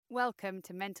Welcome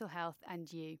to Mental Health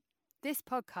and You. This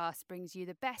podcast brings you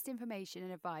the best information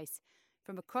and advice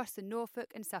from across the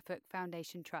Norfolk and Suffolk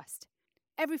Foundation Trust.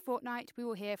 Every fortnight we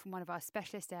will hear from one of our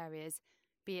specialist areas,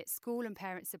 be it school and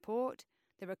parent support,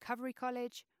 the Recovery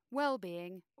College,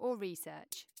 wellbeing or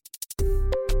research.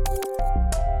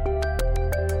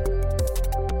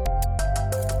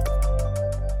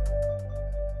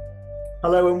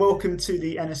 Hello and welcome to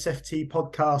the NSFT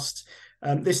podcast.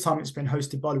 This time it's been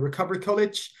hosted by the Recovery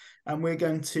College, and we're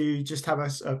going to just have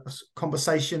a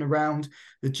conversation around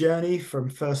the journey from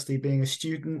firstly being a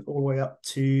student all the way up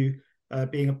to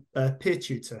being a peer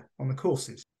tutor on the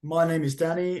courses. My name is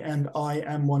Danny and I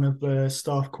am one of the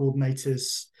staff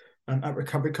coordinators at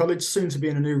Recovery College, soon to be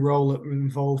in a new role that will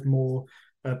involve more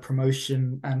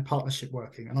promotion and partnership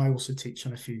working, and I also teach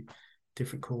on a few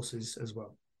different courses as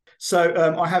well.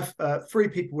 So I have three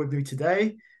people with me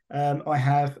today. I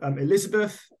have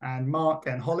Elizabeth and Mark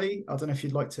and Holly. I don't know if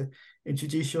you'd like to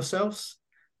introduce yourselves.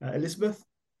 Elizabeth?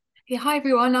 Yeah, hi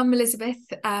everyone, I'm Elizabeth.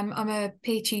 I'm a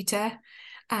peer tutor.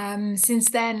 Since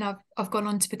then, I've gone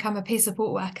on to become a peer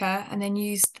support worker and then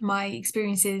used my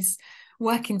experiences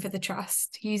working for the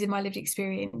Trust, using my lived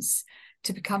experience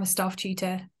to become a staff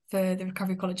tutor for the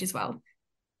Recovery College as well.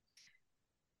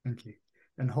 Thank you.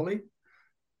 And Holly?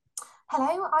 Hello,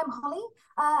 I'm Holly,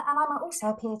 and I'm also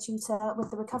a peer tutor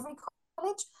with the Recovery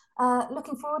College.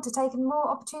 Looking forward to taking more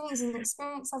opportunities and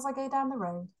experience as I go down the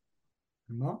road.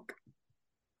 And Mark?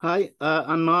 Hi,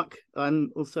 I'm Mark. I'm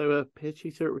also a peer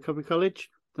tutor at Recovery College.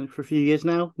 Done it for a few years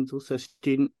now, and also a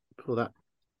student for that.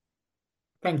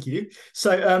 Thank you.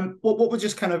 So what we'll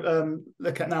just kind of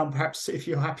look at now, perhaps if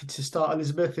you're happy to start,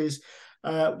 Elizabeth, is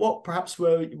what perhaps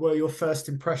were your first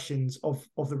impressions of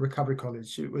the Recovery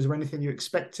College? Was there anything you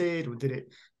expected, or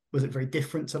was it very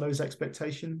different to those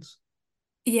expectations?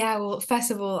 Yeah, well,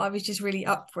 first of all, I was just really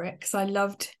up for it because I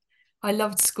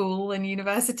loved school and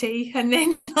university, and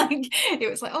then it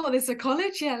was like, oh, there's a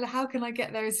college, yeah, how can I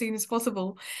get there as soon as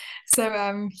possible?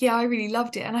 So yeah, I really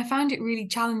loved it, and I found it really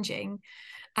challenging,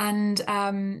 and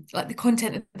like the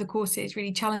content of the course is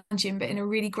really challenging, but in a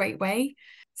really great way.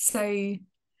 So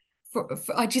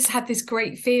I just had this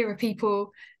great fear of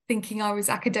people thinking I was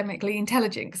academically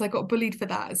intelligent because I got bullied for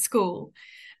that at school.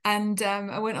 And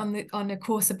I went on a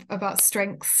course about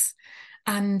strengths,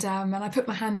 and I put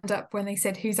my hand up when they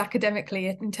said who's academically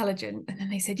intelligent, and then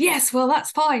they said yes, well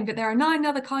that's fine, but there are 9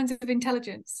 other kinds of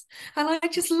intelligence, and I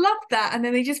just loved that. And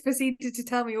then they just proceeded to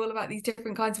tell me all about these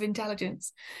different kinds of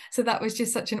intelligence. So that was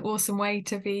just such an awesome way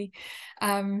to be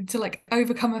to like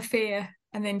overcome a fear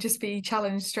and then just be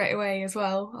challenged straight away as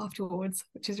well afterwards,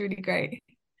 which is really great.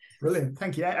 Brilliant,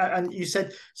 thank you. And you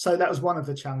said, so that was one of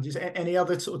the challenges. Any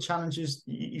other sort of challenges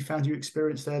you found you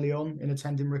experienced early on in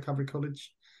attending Recovery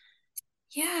College?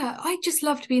 Yeah, I just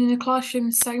loved being in a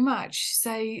classroom so much.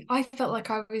 So I felt like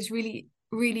I was really,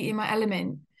 really in my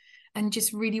element and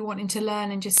just really wanting to learn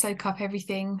and just soak up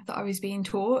everything that I was being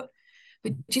taught.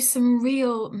 But just some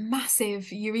real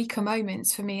massive eureka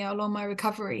moments for me along my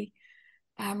recovery.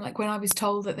 Like when I was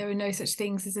told that there were no such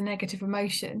things as a negative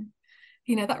emotion,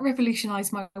 that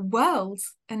revolutionized my world.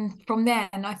 And from then,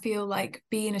 I feel like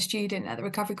being a student at the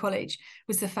Recovery College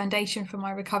was the foundation for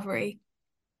my recovery.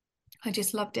 I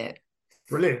just loved it.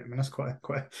 Brilliant. I mean, that's quite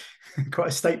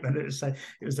a statement to say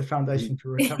it was the foundation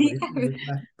for recovery.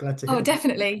 Yeah. Glad to hear. Oh,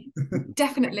 definitely.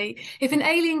 Definitely. If an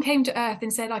alien came to Earth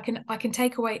and said, I can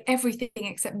take away everything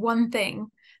except one thing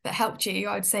that helped you,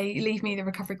 I'd say, leave me the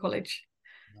Recovery College.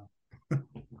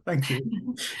 Thank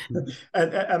you.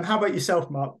 And how about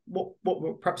yourself, Mark? What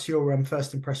were perhaps your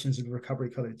first impressions of the Recovery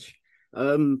College?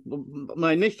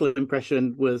 My initial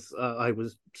impression was I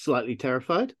was slightly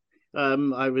terrified.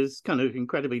 I was kind of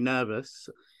incredibly nervous,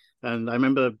 and I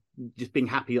remember just being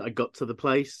happy that I got to the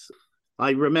place.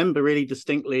 I remember really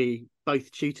distinctly both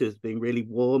tutors being really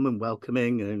warm and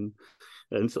welcoming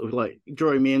and sort of like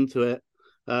drawing me into it.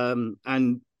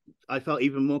 And I felt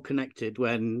even more connected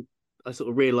when I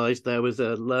sort of realised there was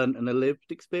a learned and a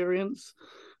lived experience.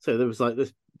 So there was like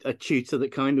a tutor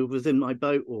that kind of was in my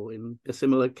boat or in a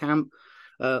similar camp.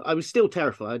 I was still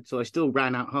terrified, so I still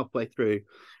ran out halfway through.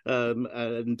 But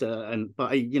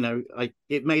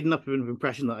it made enough of an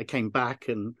impression that I came back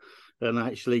and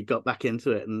actually got back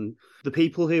into it. And the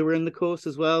people who were in the course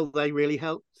as well, they really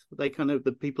helped.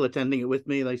 The people attending it with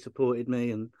me, they supported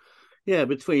me. And yeah,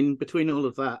 between all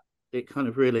of that, it kind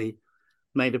of really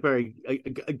made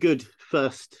a good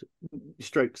first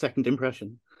stroke second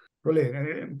impression.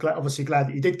 Brilliant. I'm obviously glad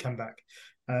that you did come back.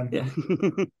 Yeah.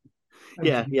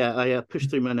 I pushed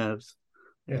through my nerves.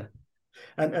 Yeah.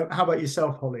 And how about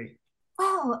yourself, Holly?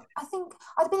 Well, Well, I think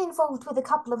I'd been involved with a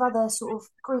couple of other sort of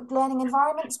group learning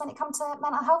environments when it comes to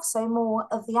mental health, so more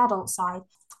of the adult side.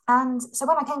 And so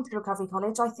when I came to the Recovery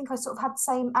College, I think I sort of had the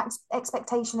same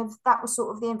expectation of that was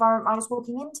sort of the environment I was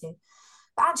walking into.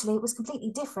 But actually, it was completely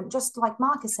different. Just like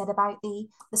Marcus said about the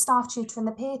staff tutor and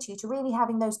the peer tutor, really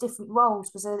having those different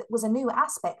roles was a new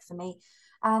aspect for me.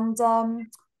 And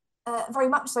very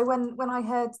much so when I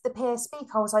heard the peer speak,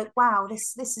 I was like, wow,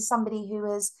 this is somebody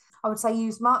who is, I would say,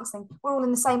 use Mark's thing, we're all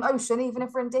in the same ocean, even if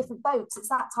we're in different boats. It's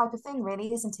that type of thing,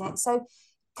 really, isn't it? So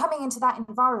coming into that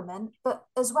environment, but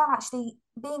as well actually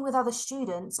being with other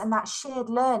students and that shared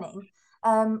learning,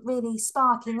 really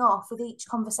sparking off with each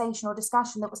conversation or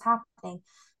discussion that was happening,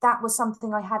 that was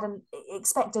something I hadn't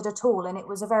expected at all, and it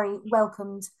was a very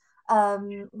welcome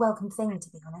thing, to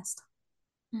be honest.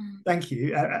 Thank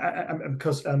you.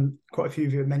 Because quite a few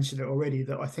of you have mentioned it already,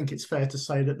 that I think it's fair to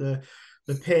say that the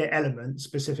peer element,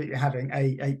 specifically having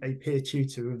a peer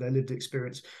tutor with their lived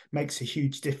experience, makes a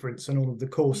huge difference on all of the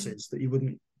courses that you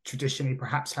wouldn't traditionally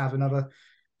perhaps have in other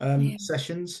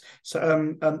sessions.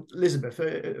 So, Elizabeth,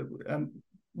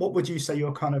 what would you say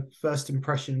your kind of first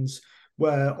impressions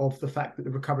were of the fact that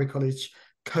the Recovery College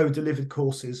co-delivered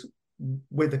courses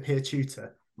with a peer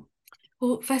tutor?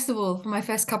 Well, first of all, for my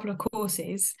first couple of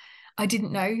courses, I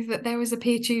didn't know that there was a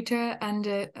peer tutor and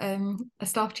a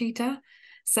staff tutor.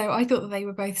 So I thought that they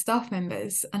were both staff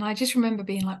members. And I just remember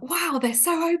being like, wow, they're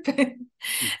so open,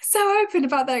 so open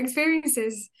about their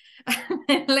experiences. And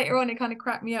then later on, it kind of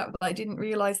cracked me up that I didn't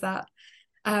realise that.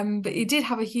 But it did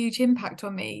have a huge impact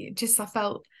on me. I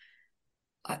felt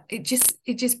it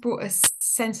just brought a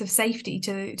sense of safety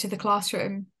to the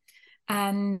classroom,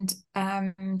 and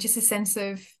just a sense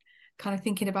of kind of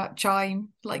thinking about Chime,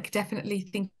 like definitely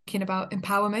thinking about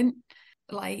empowerment.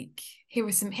 Like I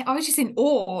was just in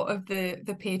awe of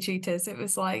the peer tutors. It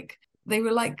was like they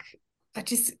were like,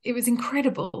 it was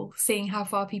incredible seeing how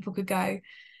far people could go.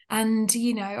 And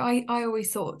I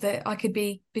always thought that I could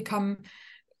become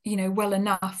well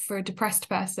enough for a depressed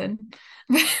person.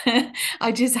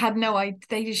 I just had no idea.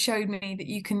 They just showed me that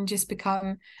you can just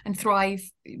become and thrive,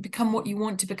 become what you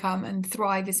want to become and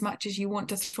thrive as much as you want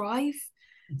to thrive.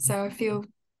 So I feel,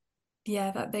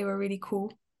 that they were really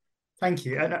cool. Thank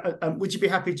you. And would you be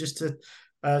happy just to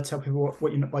tell people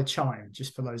what you meant by Chime,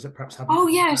 just for those that perhaps haven't? Oh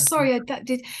yeah, sorry, that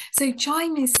did. So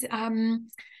Chime is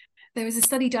there was a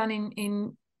study done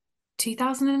in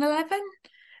 2011,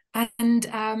 and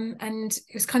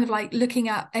it was kind of like looking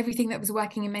at everything that was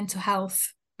working in mental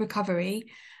health recovery,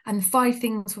 and 5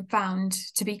 things were found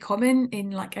to be common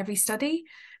in like every study,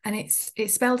 and it's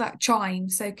spelled out Chime.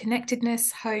 So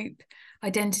connectedness, hope,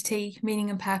 identity, meaning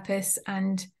and purpose,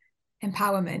 and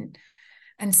empowerment.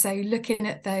 And so looking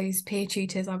at those peer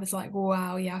tutors, I was like,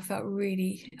 wow, yeah,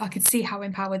 I could see how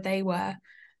empowered they were.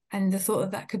 And the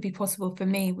thought that could be possible for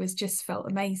me felt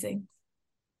amazing.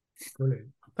 Brilliant.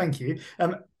 Thank you.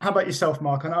 How about yourself,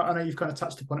 Mark? I know you've kind of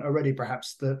touched upon it already,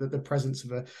 perhaps the presence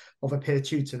of a peer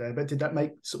tutor there, but did that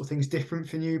make sort of things different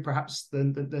for you, perhaps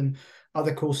than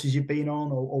other courses you've been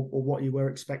on, or what you were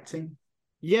expecting?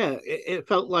 Yeah, it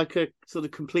felt like a sort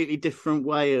of completely different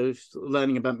way of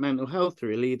learning about mental health,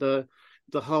 really. The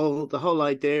whole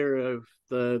idea of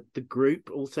the group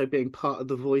also being part of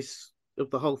the voice of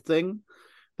the whole thing,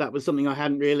 that was something I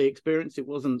hadn't really experienced. It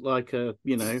wasn't like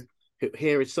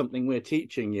here is something we're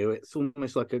teaching you. It's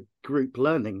almost like a group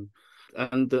learning,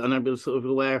 and I was sort of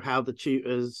aware of how the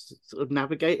tutors sort of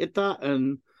navigated that,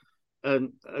 and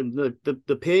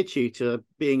the peer tutor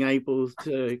being able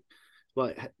to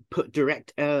like put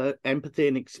direct empathy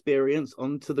and experience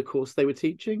onto the course they were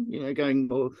teaching. Going,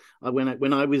 well,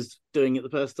 when I was doing it the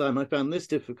first time, I found this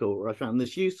difficult, or I found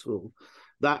this useful.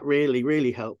 That really,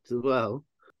 really helped as well.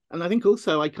 And I think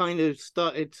also I kind of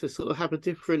started to sort of have a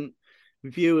different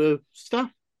view of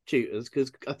staff tutors,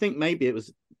 because I think maybe it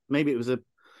was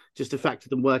just a fact of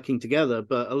them working together,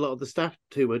 but a lot of the staff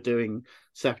who were doing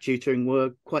staff tutoring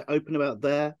were quite open about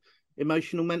their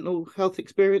emotional mental health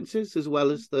experiences, as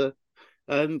well as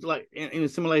and like in a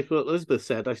similar way to what Elizabeth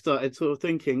said, I started sort of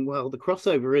thinking, well, the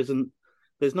crossover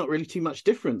there's not really too much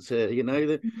difference here.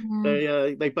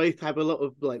 They both have a lot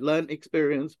of like learned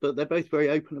experience, but they're both very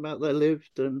open about their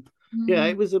lived. And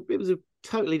it was a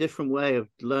totally different way of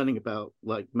learning about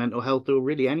like mental health, or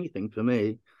really anything for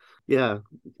me. Yeah,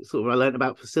 sort of I learned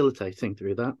about facilitating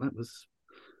through that.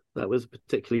 That was a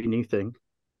particularly new thing.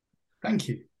 Thank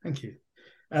you.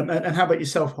 And how about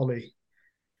yourself, Holly?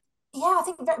 Yeah, I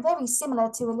think very similar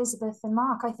to Elizabeth and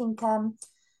Mark. I think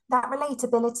that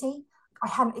relatability, I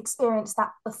hadn't experienced that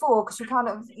before, because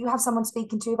you have someone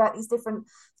speaking to you about these different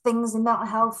things in mental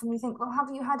health, and you think, well, have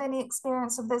you had any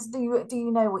experience of this? Do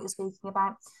you know what you're speaking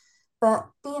about? But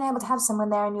being able to have someone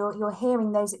there and you're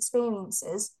hearing those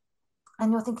experiences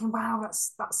and you're thinking, wow,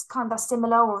 that's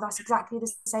similar, or that's exactly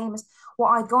the same as what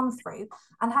I'd gone through.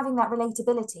 And having that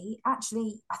relatability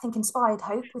actually, I think, inspired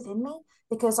hope within me,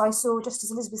 because I saw, just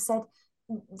as Elizabeth said,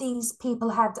 these people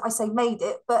had, I say made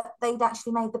it, but they'd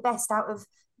actually made the best out of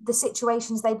the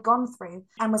situations they'd gone through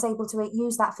and was able to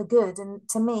use that for good. And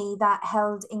to me, that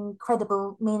held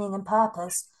incredible meaning and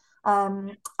purpose.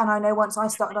 And I know once I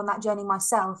started on that journey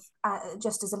myself,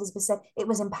 just as Elizabeth said, it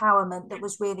was empowerment that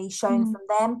was really shown from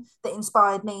them that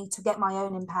inspired me to get my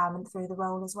own empowerment through the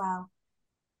role as well.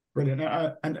 Brilliant.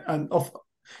 And off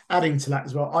adding to that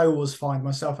as well, I always find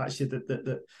myself actually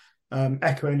that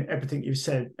echoing everything you've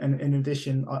said, and in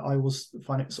addition, I always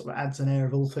find it sort of adds an air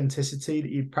of authenticity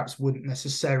that you perhaps wouldn't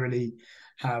necessarily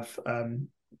have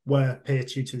were peer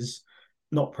tutors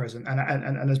not present.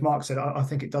 And as Mark said, I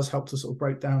think it does help to sort of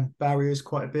break down barriers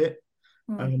quite a bit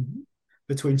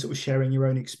between sort of sharing your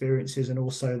own experiences, and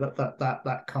also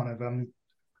that kind of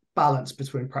balance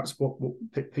between perhaps what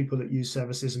people that use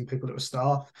services and people that are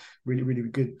staff. Really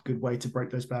good way to break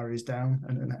those barriers down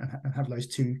and have those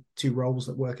two roles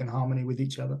that work in harmony with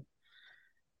each other.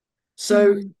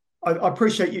 So I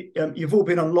appreciate you. You've all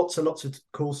been on lots and lots of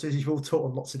courses. You've all taught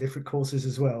on lots of different courses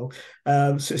as well.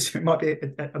 So it might be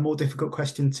a more difficult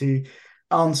question to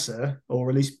answer, or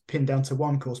at least pin down to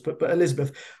one course. But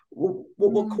Elizabeth,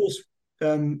 what course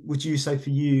would you say for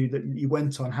you that you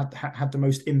went on had the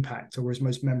most impact or was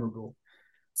most memorable?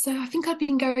 So I think I'd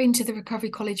been going to the Recovery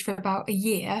College for about a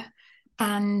year,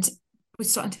 and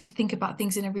was starting to think about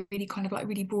things in a really kind of like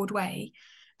really broad way.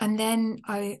 And then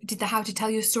I did the How to Tell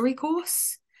Your Story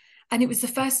course. And it was the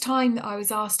first time that I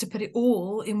was asked to put it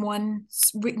all in one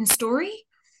written story.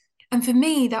 And for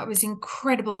me, that was an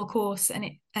incredible course. And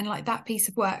like that piece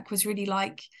of work was really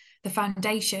like the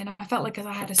foundation. I felt like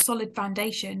I had a solid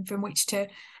foundation from which to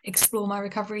explore my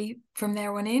recovery from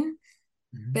there on in.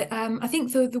 But I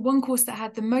think the one course that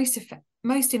had the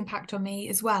most impact on me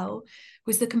as well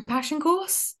was the compassion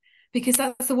course, because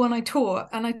that's the one I taught.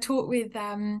 And I taught with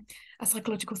a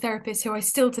psychological therapist who I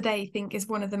still today think is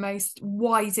one of the most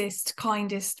wisest,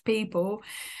 kindest people.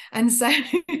 And so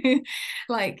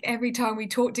like every time we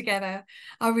talked together,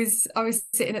 I was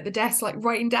sitting at the desk like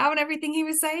writing down everything he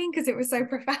was saying, because it was so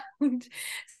profound.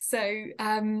 So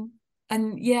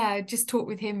and yeah, just taught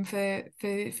with him for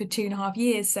 2.5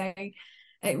 years. So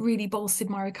it really bolstered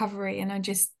my recovery, and I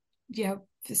just,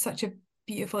 it's such a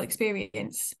beautiful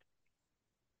experience.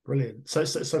 Brilliant. So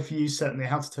for you, certainly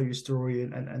How to Tell Your Story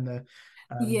and the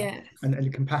and the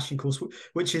compassion course,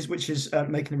 which is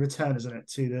making a return, isn't it,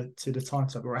 to the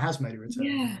timetable, or it has made a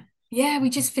return? Yeah, we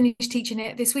just finished teaching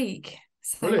it this week,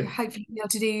 so Brilliant. Hopefully we'll be able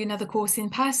to do another course in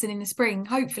person in the spring,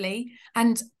 hopefully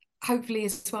as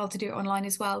well to do it online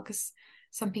as well, because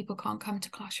some people can't come to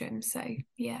classrooms. So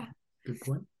yeah. Good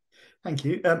point. Thank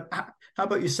you. How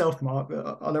about yourself, Mark?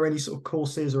 Are there any sort of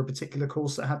courses or a particular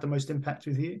course that had the most impact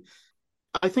with you?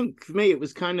 I think for me, it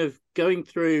was kind of going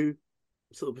through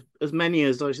sort of as many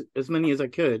as I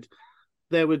could.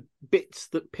 There were bits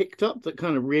that picked up that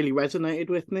kind of really resonated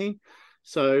with me.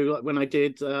 So like when I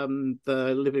did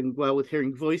the Living Well with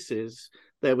Hearing Voices,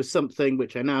 there was something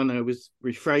which I now know was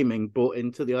reframing, brought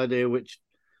into the idea, which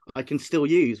I can still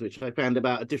use, which I found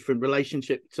about a different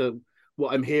relationship to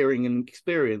what I'm hearing and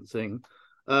experiencing.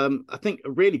 I think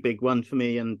a really big one for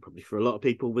me, and probably for a lot of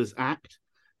people, was ACT,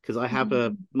 because I have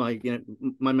my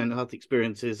mental health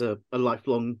experience is a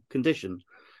lifelong condition.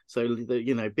 So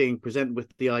being presented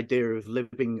with the idea of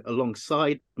living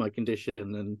alongside my condition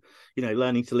and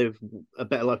learning to live a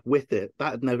better life with it,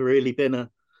 that had never really been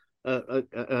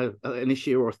an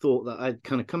issue or a thought that I'd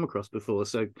kind of come across before.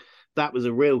 So that was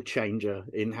a real changer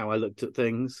in how I looked at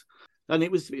things. And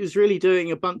it was really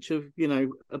doing a bunch of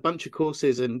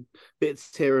courses and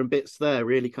bits here and bits there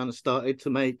really kind of started to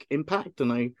make impact,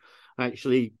 and I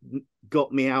actually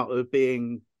got me out of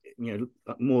being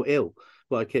more ill.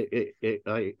 Like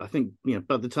I think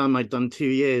by the time I'd done 2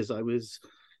 years, I was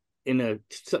in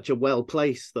such a well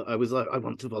place that I was like, I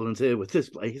want to volunteer with this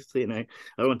place. I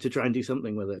want to try and do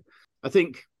something with it. I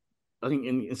think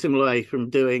in a similar way, from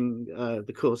doing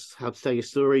the course How to Tell Your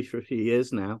Story for a few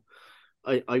years now,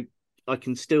 I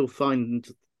can still find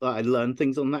that I learn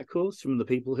things on that course from the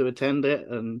people who attend it,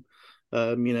 and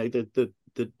the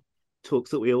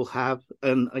talks that we all have,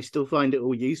 and I still find it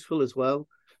all useful as well.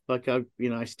 Like I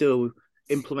still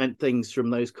implement things from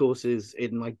those courses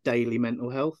in my daily mental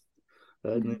health,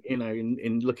 and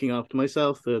in looking after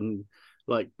myself, and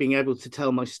like being able to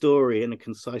tell my story in a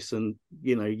concise and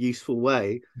useful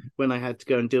way. When I had to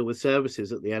go and deal with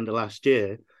services at the end of last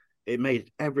year, it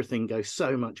made everything go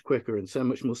so much quicker and so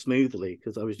much more smoothly,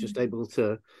 because I was just able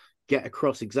to get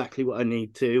across exactly what I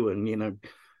need to, and, you know,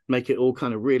 make it all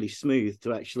kind of really smooth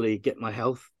to actually get my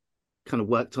health kind of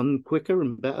worked on quicker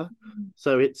and better.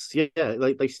 So it's,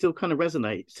 like they still kind of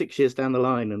resonate 6 years down the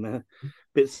line, and they're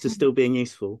bits are still being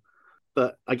useful.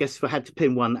 But I guess if I had to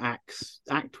pin one,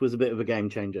 ACT was a bit of a game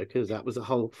changer, because that was a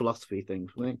whole philosophy thing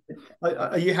for me.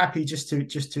 Are you happy just to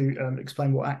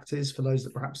explain what ACT is for those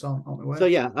that perhaps aren't aware? So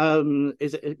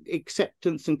is it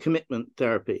acceptance and commitment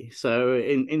therapy? So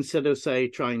instead of, say,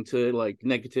 trying to like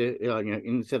negative,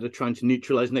 instead of trying to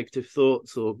neutralize negative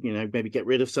thoughts, or, you know, maybe get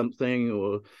rid of something,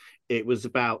 or it was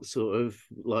about sort of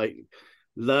like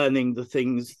learning the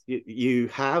things you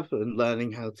have and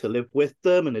learning how to live with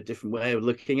them, and a different way of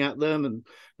looking at them. And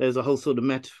there's a whole sort of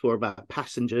metaphor about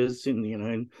passengers, and, you know,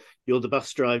 and you're the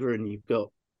bus driver and you've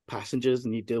got passengers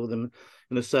and you deal with them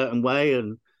in a certain way.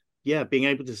 And being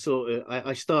able to sort of,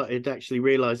 I started actually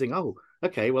realizing, oh,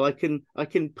 okay, well, I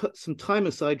can put some time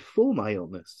aside for my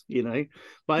illness. You know,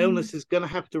 my illness is going to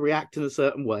have to react in a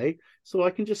certain way, so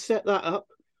I can just set that up.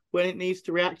 When it needs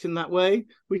to react in that way,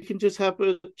 we can just have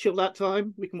a chill that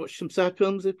time. We can watch some sad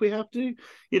films if we have to.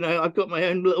 You know, I've got my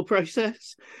own little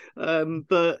process.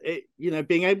 But it, you know,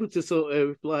 being able to sort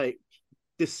of like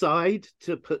decide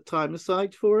to put time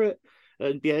aside for it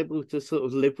and be able to sort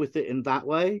of live with it in that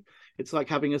way, it's like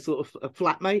having a sort of a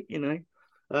flatmate, you know.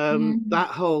 That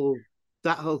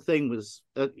whole thing was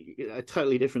a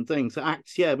totally different thing. So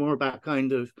ACT's more about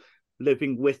kind of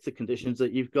living with the conditions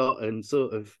that you've got, and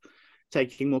sort of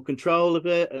taking more control of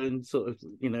it, and sort of,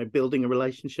 you know, building a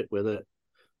relationship with it.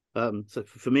 So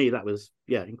for me, that was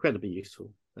incredibly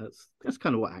useful. That's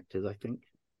kind of what ACT is, I think.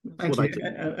 Thank you.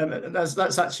 And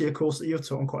that's actually a course that you've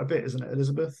taught on quite a bit, isn't it,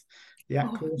 Elizabeth? The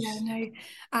ACT course. Yeah, no,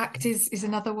 ACT is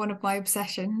another one of my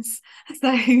obsessions.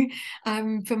 So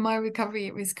for my recovery,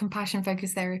 it was compassion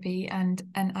focused therapy and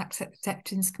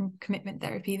acceptance commitment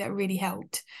therapy that really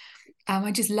helped.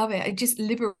 I just love it. It just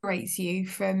liberates you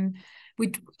from,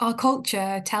 our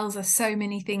culture tells us so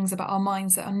many things about our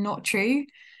minds that are not true.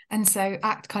 And so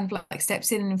ACT kind of like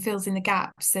steps in and fills in the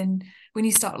gaps. And when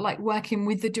you start like working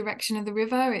with the direction of the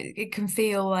river, it can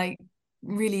feel like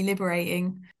really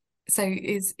liberating. So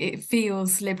it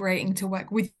feels liberating to work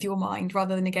with your mind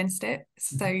rather than against it.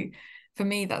 So for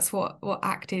me, that's what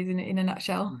ACT is in a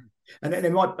nutshell. And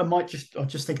then I'm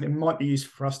just thinking it might be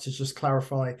useful for us to just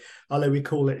clarify, although we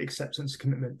call it acceptance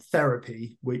commitment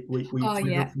therapy, we from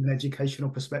an educational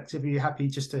perspective. Are you happy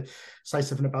just to say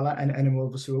something about that? And then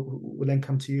we'll then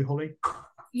come to you, Holly.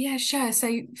 Yeah, sure.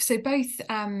 So both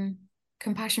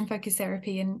compassion focused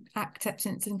therapy and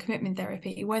acceptance and commitment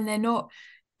therapy, when they're not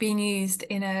being used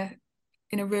in a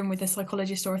room with a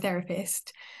psychologist or a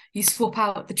therapist, you swap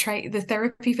out the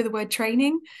therapy for the word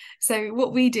training. So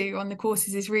what we do on the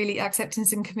courses is really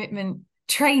acceptance and commitment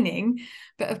training,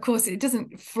 but of course it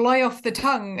doesn't fly off the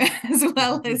tongue as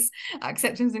well as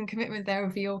acceptance and commitment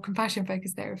therapy or compassion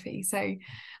focused therapy. So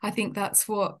I think that's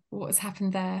what has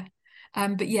happened there.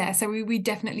 But so we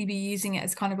definitely be using it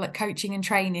as kind of like coaching and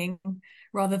training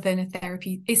rather than a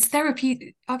therapy. It's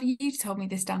therapy. You told me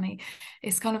this, Danny.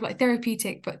 It's kind of like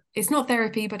therapeutic, but it's not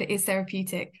therapy, but it is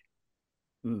therapeutic.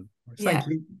 Thank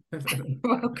you. You're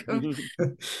welcome.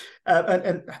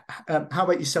 And how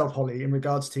about yourself, Holly, in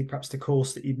regards to perhaps the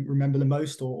course that you remember the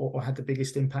most or had the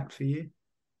biggest impact for you?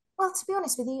 Well, to be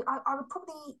honest with you, I would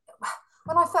probably,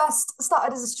 when I first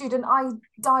started as a student, I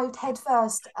dived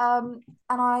headfirst, and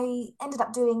I ended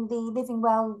up doing the Living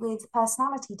Well with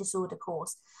Personality Disorder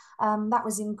course. That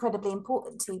was incredibly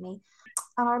important to me.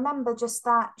 And I remember just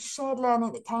that shared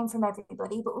learning that came from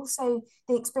everybody, but also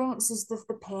the experiences of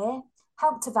the peer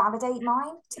helped to validate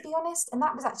mine, to be honest. And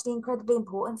that was actually incredibly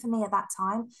important for me at that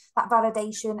time, that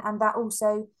validation, and that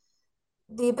also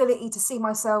the ability to see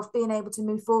myself being able to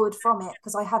move forward from it,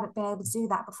 because I hadn't been able to do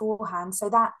that beforehand. So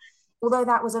that, although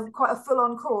that was quite a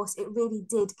full-on course, it really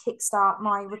did kickstart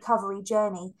my recovery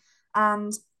journey.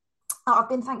 And I've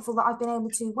been thankful that I've been able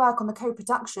to work on the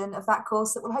co-production of that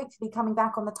course that will hopefully be coming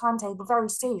back on the timetable very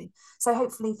soon. So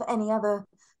hopefully for any other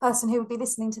person who would be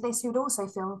listening to this who would also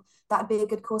feel that would be a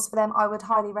good course for them, I would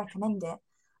highly recommend it.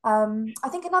 I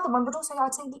think another one would also,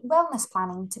 I'd say, wellness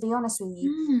planning, to be honest with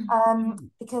you,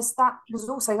 because that was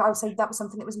also, I would say that was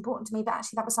something that was important to me, but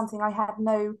actually that was something I had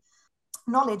no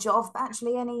knowledge of, but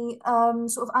actually any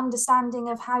sort of understanding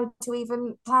of how to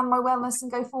even plan my wellness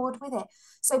and go forward with it.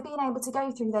 So being able to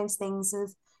go through those things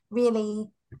of really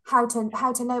how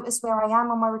to notice where I am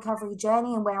on my recovery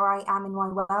journey and where I am in my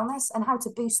wellness, and how to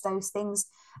boost those things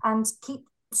and keep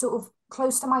sort of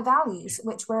close to my values,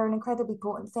 which were an incredibly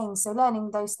important thing. So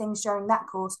learning those things during that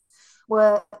course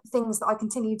were things that I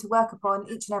continue to work upon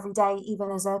each and every day, even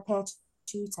as a peer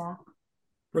tutor.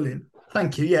 Brilliant.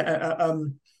 Thank you.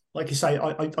 like you say,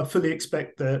 I fully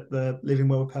expect the Living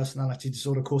Well with Personality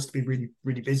Disorder course to be really,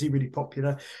 really busy, really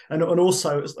popular, and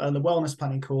also the wellness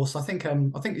planning course. I think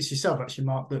it's yourself actually,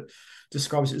 Mark, that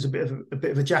describes it as a bit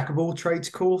of a jack of all trades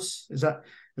course. Is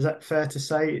that fair to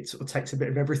say? It sort of takes a bit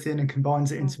of everything and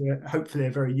combines it into hopefully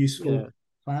a very useful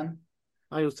plan.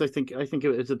 I also think it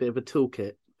is a bit of a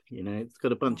toolkit. It's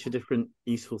got a bunch of different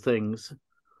useful things.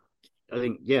 I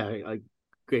think, I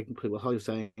agree completely with what Holly was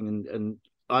saying, and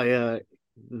I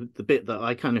the bit that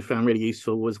I kind of found really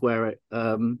useful was where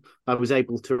I was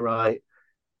able to write,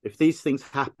 if these things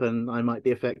happen, I might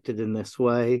be affected in this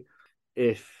way.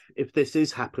 If this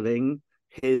is happening,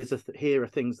 here are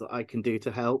things that I can do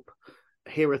to help.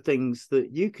 Here are things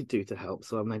that you could do to help.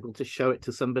 So I'm able to show it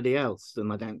to somebody else,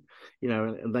 and I don't,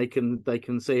 and they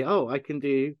can say, oh, I can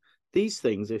do these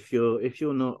things if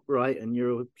you're not right and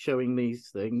you're showing these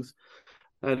things.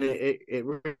 And it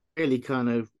really kind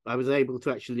of, I was able to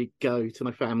actually go to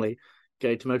my family,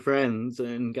 go to my friends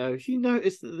and go, if you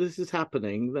notice that this is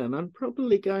happening, then I'm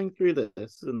probably going through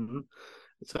this. And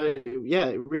so,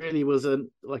 it really was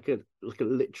like a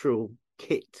literal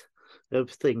kit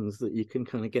of things that you can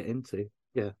kind of get into.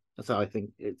 Yeah, that's how I think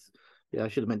it's. Yeah, I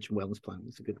should have mentioned wellness planning.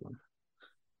 It's a good one.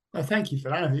 Oh, thank you for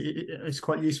that. It's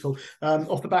quite useful.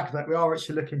 Off the back of that, we are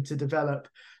actually looking to develop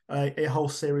a whole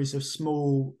series of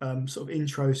small sort of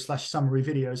intro/summary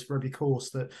videos for every course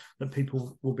that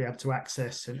people will be able to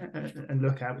access and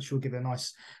look at, which will give a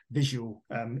nice visual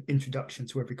introduction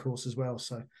to every course as well.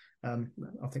 So I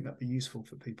think that'd be useful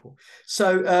for people.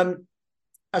 So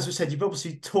as we said, you've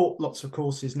obviously taught lots of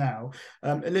courses now.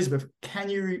 Elizabeth, can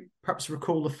you perhaps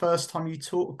recall the first time you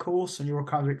taught a course and your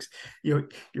kind of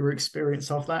your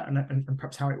experience of that and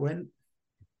perhaps how it went?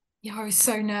 Yeah, I was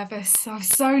so nervous.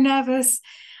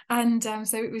 And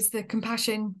so it was the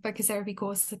Compassion Focus Therapy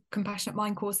course, the Compassionate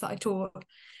Mind course that I taught.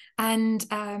 And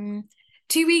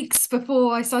 2 weeks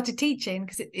before I started teaching,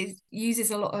 because it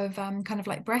uses a lot of kind of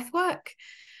like breath work.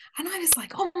 And I was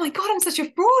like, oh my God, I'm such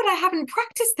a fraud. I haven't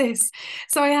practiced this.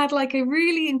 So I had like a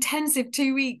really intensive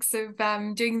 2 weeks of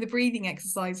doing the breathing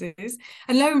exercises.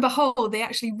 And lo and behold, they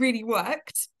actually really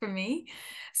worked for me.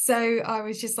 So I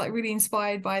was just like really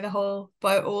inspired by it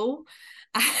all.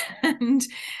 And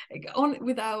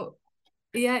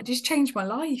it just changed my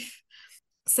life.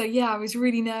 So I was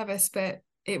really nervous, but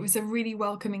it was a really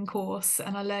welcoming course,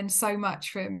 and I learned so much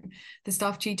from the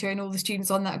staff tutor and all the students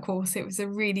on that course. It was a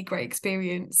really great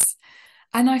experience.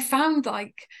 And I found,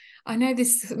 like, I know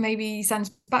this maybe sounds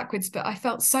backwards, but I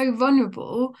felt so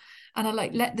vulnerable, and I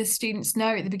let the students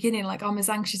know at the beginning, like, I'm as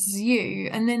anxious as you.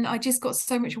 And then I just got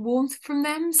so much warmth from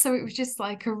them. So it was just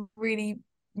like a really,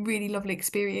 really lovely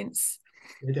experience.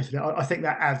 Yeah, definitely. I think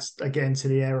that adds again to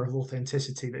the air of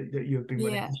authenticity that you've been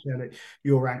willing to share, that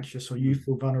you're anxious or you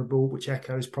feel vulnerable, which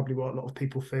echoes probably what a lot of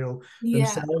people feel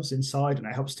themselves inside, and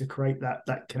it helps to create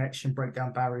that connection, break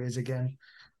down barriers again.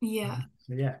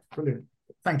 Brilliant.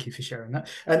 Thank you for sharing that.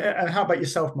 And how about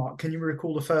yourself, Mark? Can you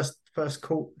recall the first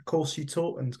course you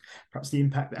taught and perhaps the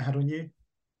impact that had on you?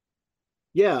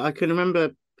 Yeah, I can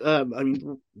remember. I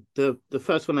mean, the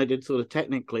first one I did sort of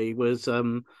technically was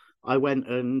I went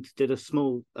and did a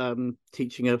small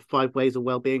teaching of 5 ways of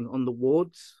wellbeing on the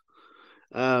wards,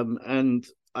 and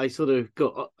I sort of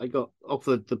got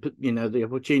offered the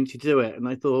opportunity to do it, and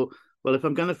I thought, well, if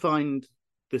I'm going to find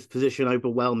this position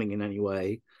overwhelming in any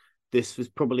way, this was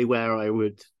probably where I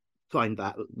would find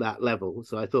that level.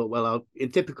 So I thought, well,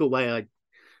 in typical way, I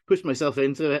pushed myself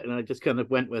into it, and I just kind of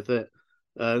went with it,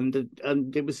 and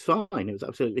it was fine. It was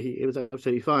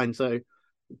absolutely fine. So.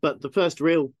 But the first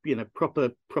real,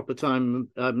 proper time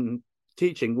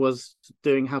teaching was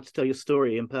doing How to Tell Your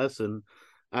Story in person,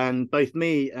 and both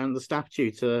me and the staff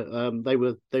tutor, they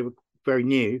were very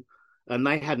new, and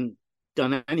they hadn't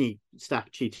done any staff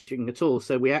teaching at all.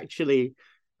 So we actually,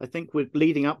 I think, with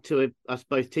leading up to us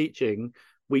both teaching,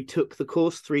 we took the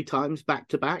course 3 times back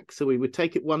to back. So we would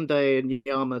take it one day in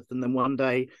Yarmouth and then one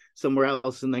day somewhere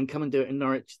else, and then come and do it in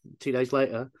Norwich 2 days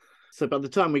later. So by the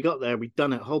time we got there, we'd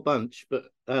done it a whole bunch, but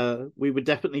we were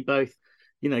definitely both,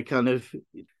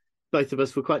 both of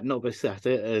us were quite novice at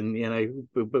it. And,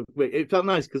 it felt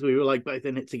nice because we were like both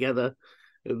in it together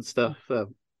and stuff.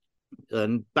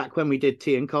 And back when we did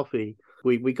tea and coffee,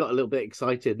 we got a little bit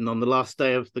excited. And on the last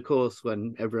day of the course,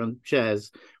 when everyone shares,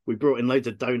 we brought in loads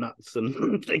of donuts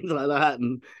and things like that.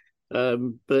 And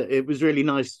but it was really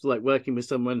nice, like working with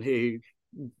someone who,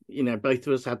 both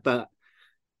of us had that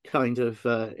kind of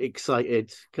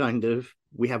excited kind of,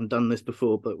 we haven't done this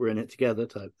before but we're in it together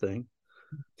type thing.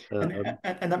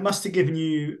 And that must have given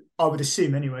you, I would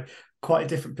assume anyway, quite a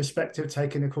different perspective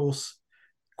taking the course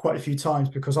quite a few times,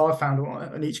 because I found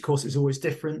on each course is always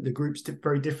different. The group's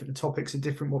very different. The topics are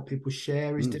different. What people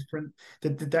share is different.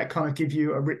 Did that kind of give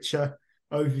you a richer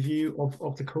overview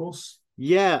of the course?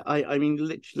 Yeah, I mean,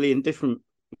 literally in different,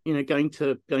 going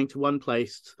to one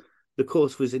place, the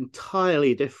course was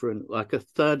entirely different. Like a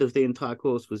third of the entire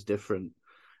course was different,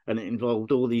 and it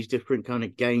involved all these different kind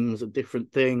of games and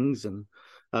different things, and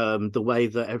the way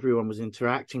that everyone was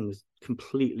interacting was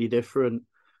completely different.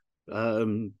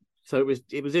 So it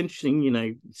was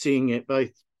interesting, seeing it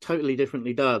both totally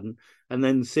differently done, and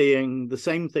then seeing the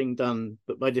same thing done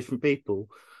but by different people,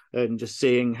 and just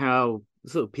seeing how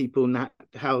sort of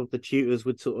how the tutors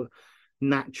would sort of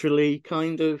naturally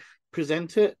kind of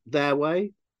present it their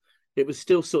way. It was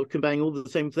still sort of conveying all the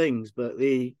same things, but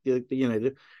there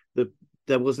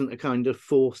wasn't a kind of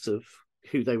force of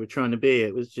who they were trying to be.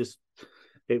 It was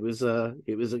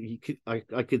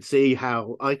I could see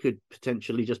how I could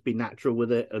potentially just be natural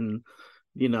with it, and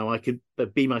I could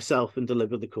be myself and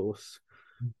deliver the course.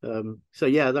 So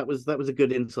yeah, that was a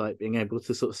good insight, being able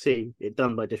to sort of see it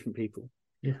done by different people.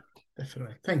 Yeah,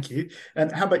 definitely. Thank you.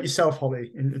 And how about yourself,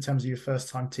 Holly, in terms of your first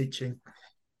time teaching?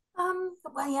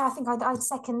 Well, yeah, I think I'd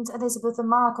second Elizabeth and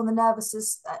Mark on the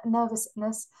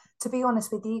nervousness, to be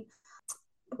honest with you.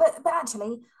 But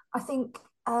actually, I think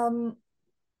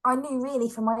I knew really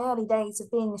from my early days of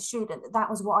being a student that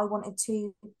was what I wanted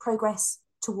to progress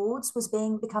towards, was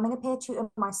becoming a peer tutor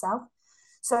myself.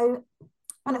 So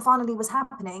when it finally was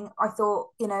happening, I thought,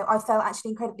 I felt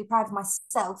actually incredibly proud of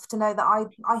myself to know that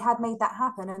I had made that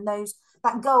happen, and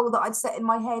that goal that I'd set in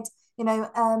my head,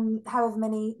 however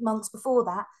many months before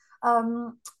that,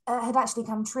 had actually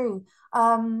come true.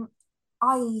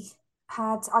 I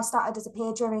started as a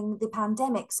peer during the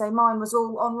pandemic, so mine was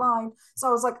all online. So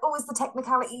I was like, oh, is the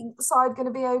technicality side going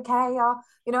to be okay? Am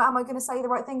I going to say the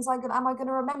right things? Am I going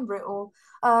to remember it all?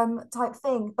 Type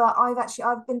thing. But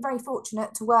I've been very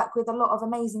fortunate to work with a lot of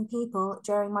amazing people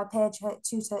during my peer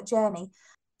tutor journey.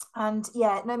 And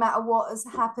yeah, no matter what has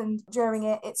happened during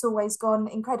it, it's always gone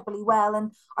incredibly well.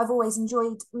 And I've always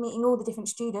enjoyed meeting all the different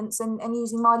students and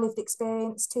using my lived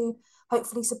experience to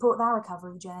hopefully support their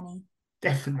recovery journey.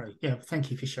 Definitely. Yeah.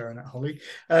 Thank you for sharing that, Holly.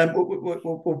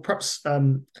 We'll perhaps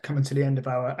coming to the end of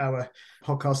our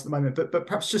podcast at the moment, but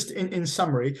perhaps just in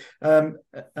summary,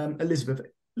 Elizabeth,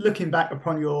 looking back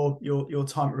upon your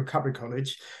time at Recovery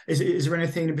College, is there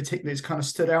anything in particular that's kind of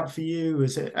stood out for you?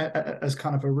 Is it as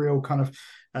kind of a real kind of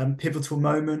pivotal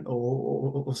moment,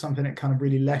 or something that kind of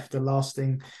really left a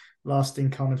lasting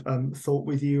kind of thought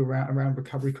with you around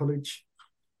Recovery College?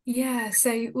 Yeah,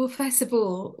 so, well, first of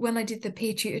all, when I did the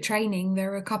peer tutor training, there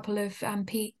were a couple of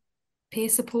peer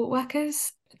support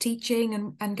workers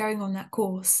teaching and going on that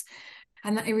course,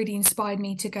 and that really inspired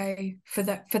me to go for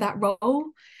that role,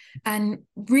 and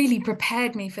really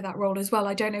prepared me for that role as well.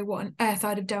 I don't know what on earth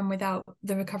I'd have done without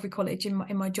the Recovery College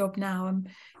in my job now. I'm,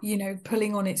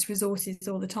 pulling on its resources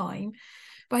all the time.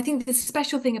 But I think the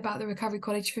special thing about the Recovery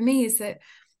College for me is that,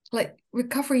 like,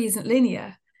 recovery isn't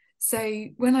linear. So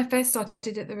when I first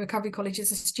started at the Recovery College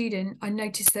as a student, I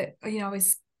noticed that, I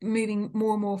was moving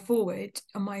more and more forward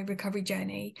on my recovery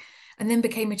journey, and then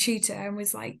became a tutor and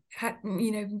was like,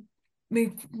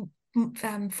 moved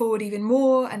forward even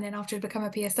more. And then after I'd become a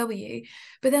PSW,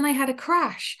 but then I had a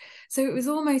crash. So it was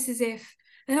almost as if,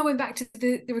 then I went back to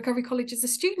the Recovery College as a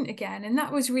student again, and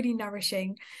that was really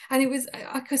nourishing. And it was,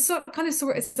 I kind of saw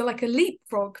it as like a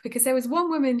leapfrog, because there was one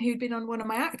woman who'd been on one of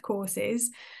my ACT courses,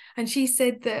 and she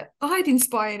said that I'd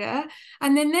inspired her,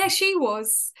 and then there she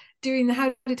was doing the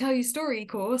How to Tell Your Story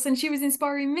course, and she was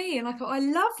inspiring me. And I thought, I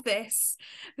love this.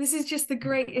 This is just the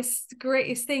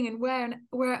greatest thing. And where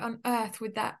on earth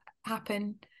would that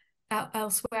happen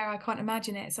elsewhere? I can't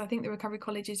imagine it. So I think the Recovery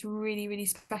College is really, really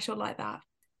special like that.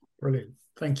 Brilliant.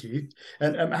 Thank you.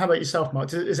 And how about yourself,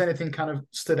 Mark? Has anything kind of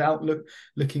stood out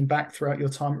looking back throughout your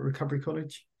time at Recovery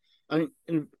College? I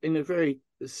mean, in a very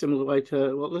similar way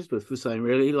to what Elizabeth was saying,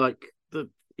 really, like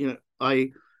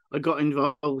I got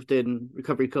involved in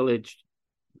Recovery College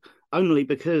only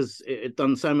because it had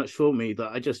done so much for me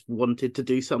that I just wanted to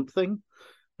do something.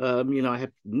 I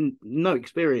had no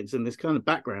experience in this kind of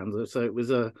background, so it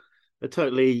was a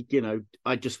totally,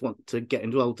 I just want to get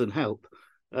involved and help.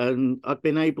 And I've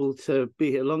been able to be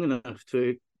here long enough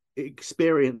to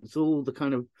experience all the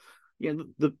kind of,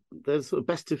 the sort of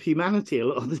best of humanity. A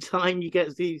lot of the time you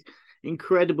get these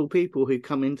incredible people who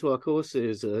come into our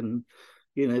courses, and,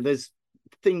 there's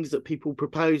things that people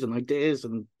propose and ideas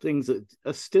and things that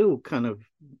are still kind of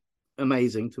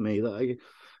amazing to me, that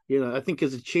I think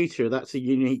as a tutor, that's a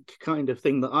unique kind of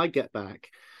thing that I get back.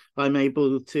 I'm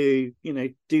able to,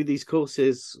 do these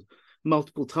courses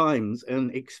multiple times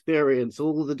and experience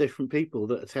all the different people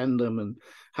that attend them and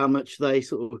how much they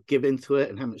sort of give into it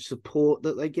and how much support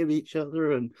that they give each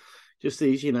other, and just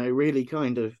these, really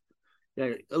kind of,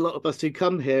 a lot of us who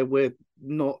come here, we're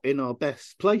not in our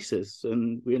best places,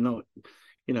 and we're not,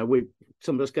 we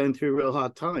some of us going through real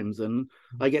hard times, and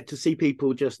I get to see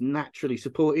people just naturally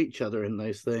support each other in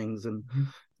those things, and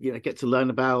get to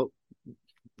learn about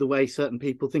the way certain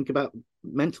people think about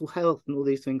mental health and all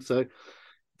these things. So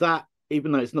that,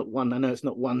 even though it's not one, I know it's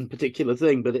not one particular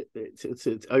thing, but it's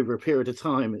over a period of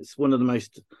time, it's one of the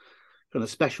most kind of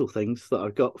special things that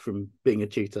I've got from being a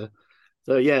tutor.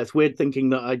 So yeah, it's weird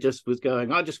thinking that I just was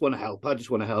going, I just want to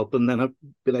help, and then I've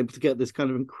been able to get this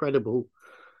kind of incredible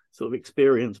sort of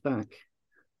experience back.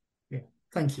 Yeah,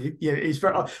 thank you. Yeah, it's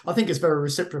very. I think it's very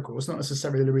reciprocal. It's not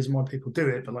necessarily the reason why people do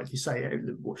it, but like you say,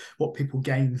 what people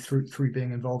gain through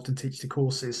being involved and teach the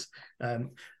courses,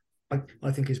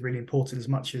 I think is really important as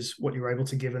much as what you're able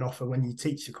to give and offer when you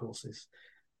teach the courses.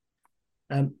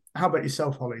 How about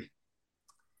yourself, Holly?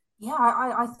 Yeah,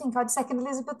 I think I'd second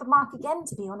Elizabeth and Mark again,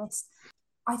 to be honest.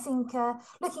 I think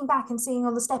looking back and seeing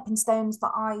all the stepping stones that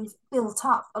I've built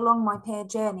up along my peer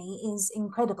journey is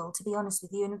incredible, to be honest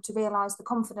with you, and to realise the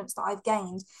confidence that I've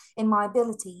gained in my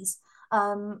abilities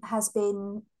has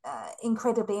been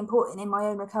incredibly important in my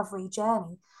own recovery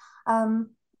journey.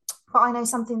 But I know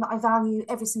something that I value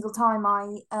every single time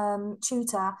I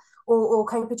tutor or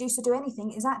co-produce or do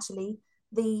anything is actually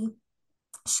the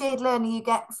shared learning you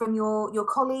get from your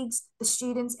colleagues, the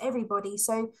students, everybody.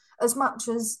 So as much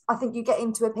as I think you get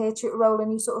into a peer tutor role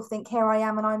and you sort of think, here I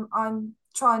am, and I'm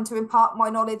trying to impart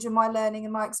my knowledge and my learning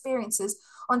and my experiences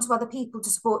onto other people to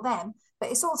support them,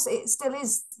 but it still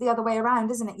is the other way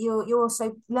around, isn't it? You're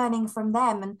also learning from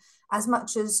them, and as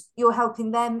much as you're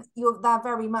helping them, they're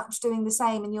very much doing the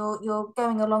same, and you're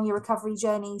going along your recovery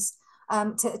journeys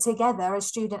together as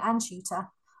student and tutor.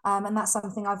 And that's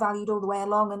something I valued all the way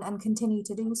along and continue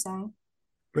to do so.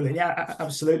 Brilliant. Yeah,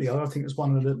 absolutely. I think it's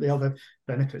one of the other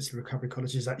benefits of Recovery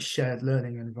College is that shared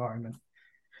learning environment.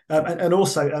 And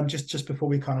also, just before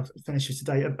we kind of finish this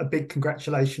today, a big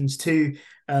congratulations to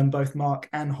both Mark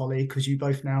and Holly, because you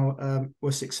both now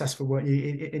were successful, weren't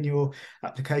you, in your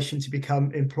application to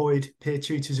become employed peer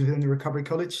tutors within the Recovery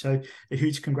College. So a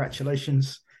huge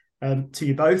congratulations to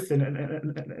you both, and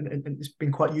it's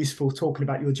been quite useful talking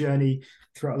about your journey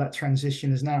throughout that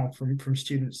transition as now from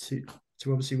students to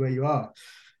obviously where you are,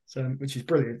 so which is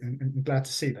brilliant, and I'm glad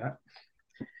to see that.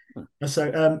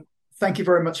 So thank you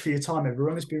very much for your time,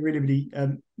 everyone. It's been really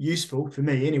useful for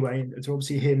me anyway, to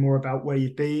obviously hear more about where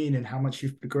you've been and how much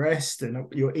you've progressed,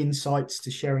 and your insights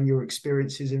to sharing your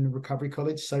experiences in the Recovery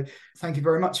College. So thank you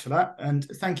very much for that, and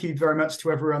thank you very much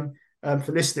to everyone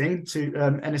for listening to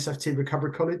NSFT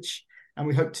Recovery College, and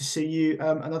we hope to see you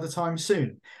another time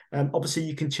soon. Obviously,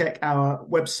 you can check our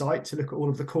website to look at all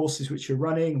of the courses which you're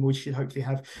running, and we should hopefully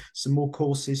have some more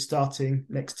courses starting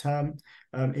next term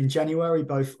in January,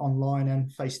 both online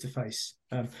and face-to-face.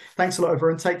 Thanks a lot,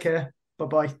 everyone. Take care.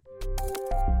 Bye-bye.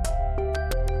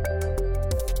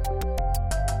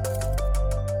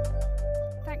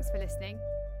 Thanks for listening.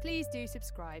 Please do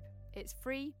subscribe. It's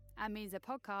free and means the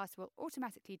podcast will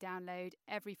automatically download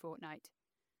every fortnight.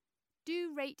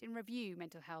 Do rate and review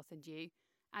Mental Health and You,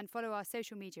 and follow our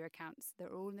social media accounts.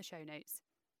 They're all in the show notes.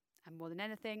 And more than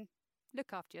anything,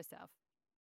 look after yourself.